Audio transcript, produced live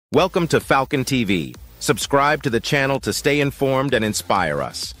Welcome to Falcon TV. Subscribe to the channel to stay informed and inspire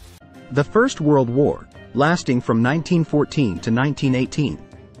us. The First World War, lasting from 1914 to 1918,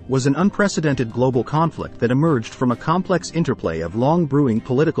 was an unprecedented global conflict that emerged from a complex interplay of long-brewing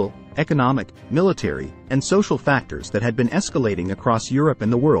political, economic, military, and social factors that had been escalating across Europe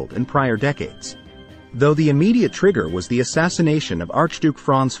and the world in prior decades. Though the immediate trigger was the assassination of Archduke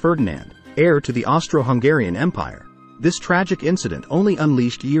Franz Ferdinand, heir to the Austro-Hungarian Empire, this tragic incident only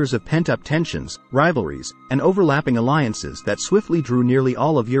unleashed years of pent-up tensions, rivalries, and overlapping alliances that swiftly drew nearly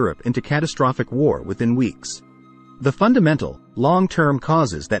all of Europe into catastrophic war within weeks. The fundamental, long-term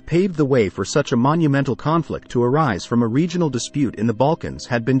causes that paved the way for such a monumental conflict to arise from a regional dispute in the Balkans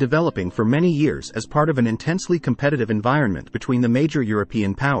had been developing for many years as part of an intensely competitive environment between the major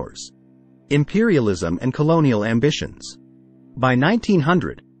European powers: imperialism and colonial ambitions. By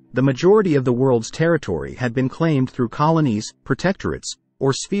 1900, the majority of the world's territory had been claimed through colonies, protectorates,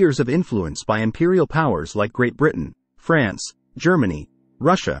 or spheres of influence by imperial powers like Great Britain, France, Germany,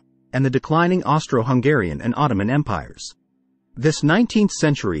 Russia, and the declining Austro-Hungarian and Ottoman empires. This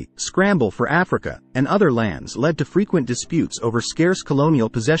 19th-century scramble for Africa and other lands led to frequent disputes over scarce colonial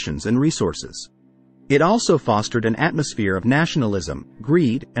possessions and resources. It also fostered an atmosphere of nationalism,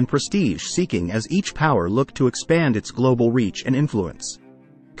 greed, and prestige-seeking as each power looked to expand its global reach and influence.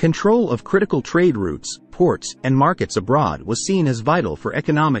 Control of critical trade routes, ports, and markets abroad was seen as vital for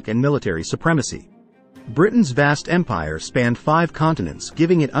economic and military supremacy. Britain's vast empire spanned 5 continents,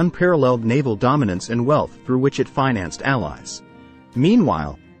 giving it unparalleled naval dominance and wealth through which it financed allies.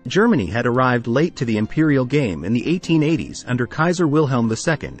 Meanwhile, Germany had arrived late to the imperial game in the 1880s under Kaiser Wilhelm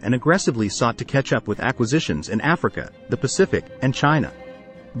II and aggressively sought to catch up with acquisitions in Africa, the Pacific, and China.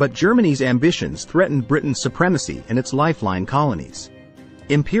 But Germany's ambitions threatened Britain's supremacy and its lifeline colonies.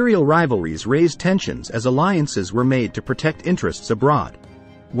 Imperial rivalries raised tensions as alliances were made to protect interests abroad.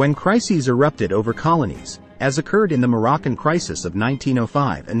 When crises erupted over colonies, as occurred in the Moroccan crisis of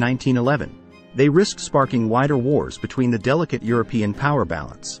 1905 and 1911, they risked sparking wider wars between the delicate European power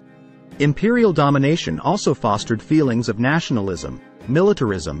balance. Imperial domination also fostered feelings of nationalism,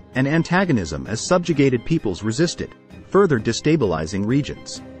 militarism, and antagonism as subjugated peoples resisted, further destabilizing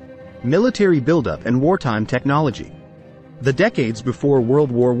regions. Military buildup and wartime technology. The decades before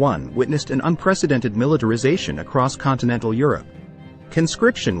World War I witnessed an unprecedented militarization across continental Europe.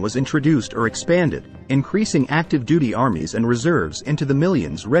 Conscription was introduced or expanded, increasing active-duty armies and reserves into the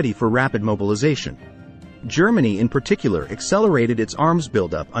millions ready for rapid mobilization. Germany in particular accelerated its arms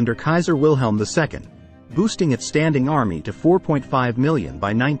buildup under Kaiser Wilhelm II, boosting its standing army to 4.5 million by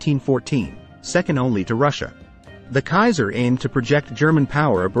 1914, second only to Russia. The Kaiser aimed to project German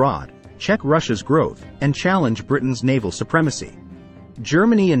power abroad, check Russia's growth, and challenge Britain's naval supremacy.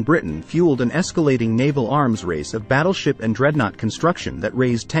 Germany and Britain fueled an escalating naval arms race of battleship and dreadnought construction that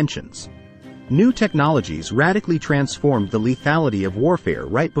raised tensions. New technologies radically transformed the lethality of warfare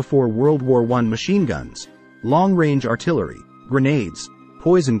right before World War I. Machine guns, long-range artillery, grenades,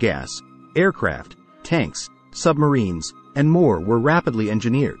 poison gas, aircraft, tanks, submarines, and more were rapidly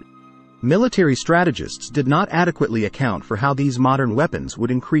engineered. Military strategists did not adequately account for how these modern weapons would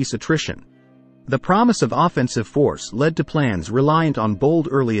increase attrition. The promise of offensive force led to plans reliant on bold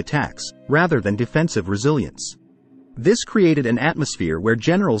early attacks, rather than defensive resilience. This created an atmosphere where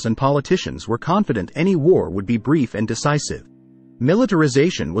generals and politicians were confident any war would be brief and decisive.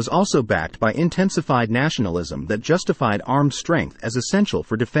 Militarization was also backed by intensified nationalism that justified armed strength as essential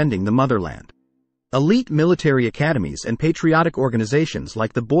for defending the motherland. Elite military academies and patriotic organizations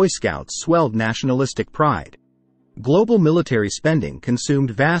like the Boy Scouts swelled nationalistic pride. Global military spending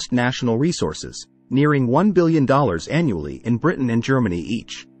consumed vast national resources, nearing $1 billion annually in Britain and Germany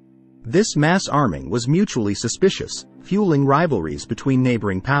each. This mass arming was mutually suspicious, fueling rivalries between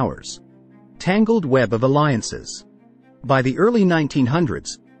neighboring powers. Tangled web of alliances. By the early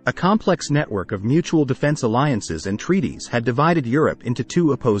 1900s, a complex network of mutual defense alliances and treaties had divided Europe into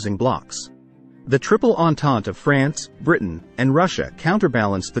 2 opposing blocs. The Triple Entente of France, Britain, and Russia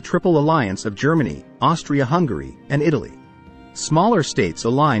counterbalanced the Triple Alliance of Germany, Austria-Hungary, and Italy. Smaller states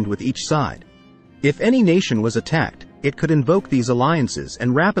aligned with each side. If any nation was attacked, it could invoke these alliances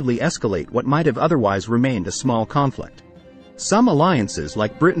and rapidly escalate what might have otherwise remained a small conflict. Some alliances,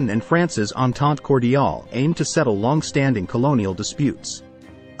 like Britain and France's Entente Cordiale, aimed to settle long-standing colonial disputes.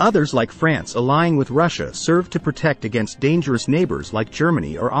 Others, like France allying with Russia, served to protect against dangerous neighbors like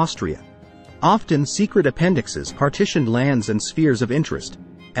Germany or Austria. Often secret appendixes partitioned lands and spheres of interest,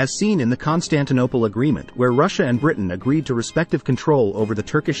 as seen in the Constantinople Agreement, where Russia and Britain agreed to respective control over the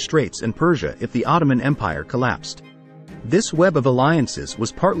Turkish Straits and Persia if the Ottoman Empire collapsed. This web of alliances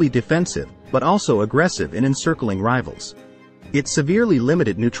was partly defensive, but also aggressive in encircling rivals. It severely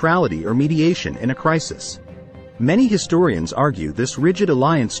limited neutrality or mediation in a crisis. Many historians argue this rigid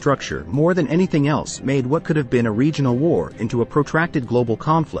alliance structure more than anything else made what could have been a regional war into a protracted global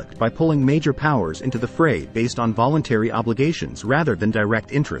conflict by pulling major powers into the fray based on voluntary obligations rather than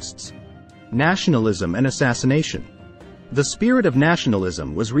direct interests. Nationalism and assassination. The spirit of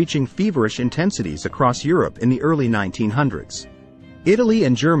nationalism was reaching feverish intensities across Europe in the early 1900s. Italy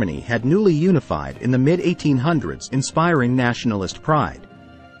and Germany had newly unified in the mid-1800s, inspiring nationalist pride.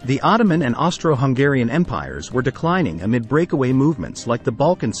 The Ottoman and Austro-Hungarian empires were declining amid breakaway movements like the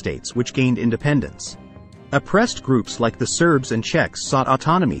Balkan states, which gained independence. Oppressed groups like the Serbs and Czechs sought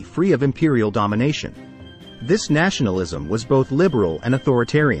autonomy free of imperial domination. This nationalism was both liberal and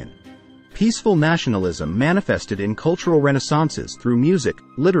authoritarian. Peaceful nationalism manifested in cultural renaissances through music,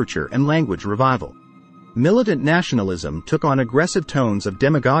 literature, and language revival. Militant nationalism took on aggressive tones of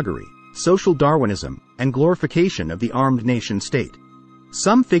demagoguery, social Darwinism, and glorification of the armed nation-state.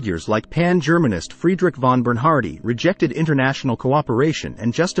 Some figures like pan-Germanist Friedrich von Bernhardi rejected international cooperation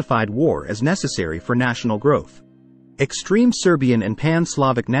and justified war as necessary for national growth. Extreme Serbian and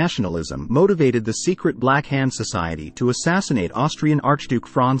pan-Slavic nationalism motivated the secret Black Hand Society to assassinate Austrian Archduke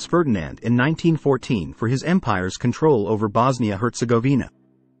Franz Ferdinand in 1914 for his empire's control over Bosnia-Herzegovina.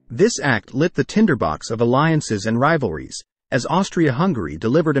 This act lit the tinderbox of alliances and rivalries, as Austria-Hungary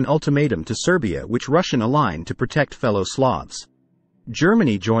delivered an ultimatum to Serbia which Russian aligned to protect fellow Slavs.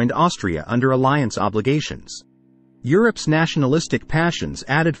 Germany joined Austria under alliance obligations. Europe's nationalistic passions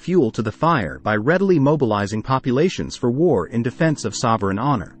added fuel to the fire by readily mobilizing populations for war in defense of sovereign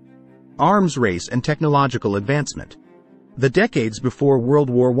honor. Arms race and technological advancement. The decades before World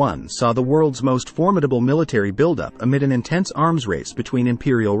War I saw the world's most formidable military buildup amid an intense arms race between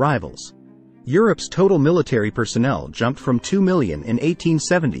imperial rivals. Europe's total military personnel jumped from 2 million in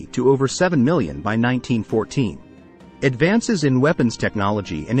 1870 to over 7 million by 1914. Advances in weapons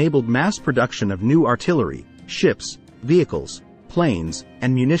technology enabled mass production of new artillery, ships, vehicles, planes,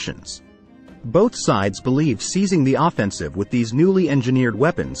 and munitions. Both sides believed seizing the offensive with these newly engineered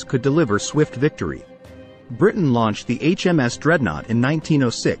weapons could deliver swift victory. Britain launched the HMS Dreadnought in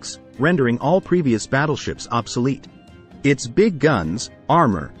 1906, rendering all previous battleships obsolete. Its big guns,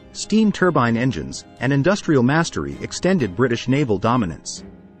 armor, steam turbine engines, and industrial mastery extended British naval dominance.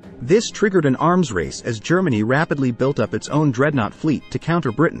 This triggered an arms race as Germany rapidly built up its own dreadnought fleet to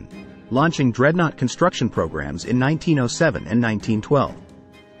counter Britain, launching dreadnought construction programs in 1907 and 1912.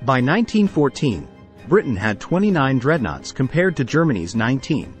 By 1914, Britain had 29 dreadnoughts compared to Germany's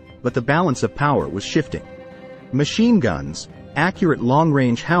 19, but the balance of power was shifting. Machine guns, accurate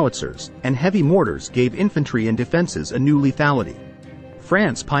long-range howitzers, and heavy mortars gave infantry and defenses a new lethality.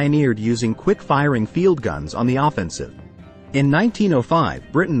 France pioneered using quick-firing field guns on the offensive. In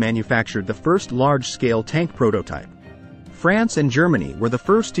 1905, Britain manufactured the first large-scale tank prototype. France and Germany were the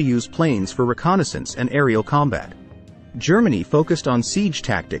first to use planes for reconnaissance and aerial combat. Germany focused on siege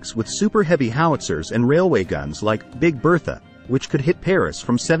tactics with super-heavy howitzers and railway guns like Big Bertha, which could hit Paris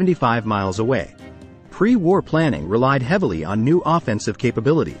from 75 miles away. Pre-war planning relied heavily on new offensive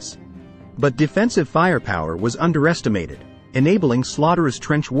capabilities. But defensive firepower was underestimated, enabling slaughterous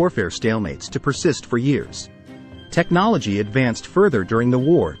trench warfare stalemates to persist for years. Technology advanced further during the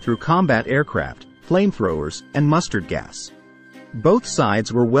war through combat aircraft, flamethrowers, and mustard gas. Both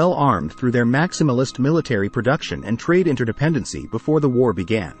sides were well armed through their maximalist military production and trade interdependency before the war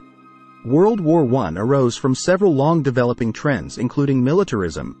began. World War I arose from several long-developing trends including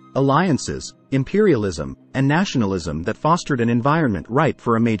militarism, alliances, imperialism, and nationalism that fostered an environment ripe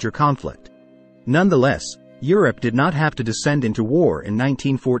for a major conflict. Nonetheless, Europe did not have to descend into war in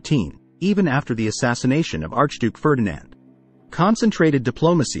 1914, even after the assassination of Archduke Ferdinand. Concentrated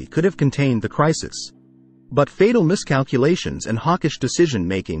diplomacy could have contained the crisis. But fatal miscalculations and hawkish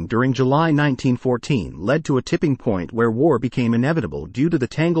decision-making during July 1914 led to a tipping point where war became inevitable due to the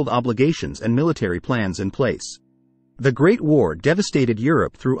tangled obligations and military plans in place. The Great War devastated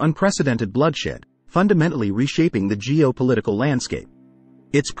Europe through unprecedented bloodshed, fundamentally reshaping the geopolitical landscape.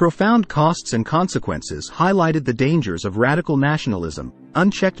 Its profound costs and consequences highlighted the dangers of radical nationalism,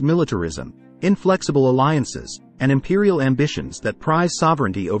 unchecked militarism, inflexible alliances, and imperial ambitions that prize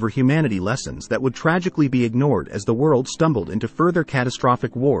sovereignty over humanity, lessons that would tragically be ignored as the world stumbled into further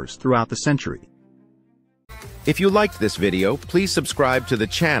catastrophic wars throughout the century. If you liked this video, please subscribe to the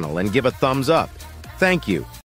channel and give a thumbs up. Thank you.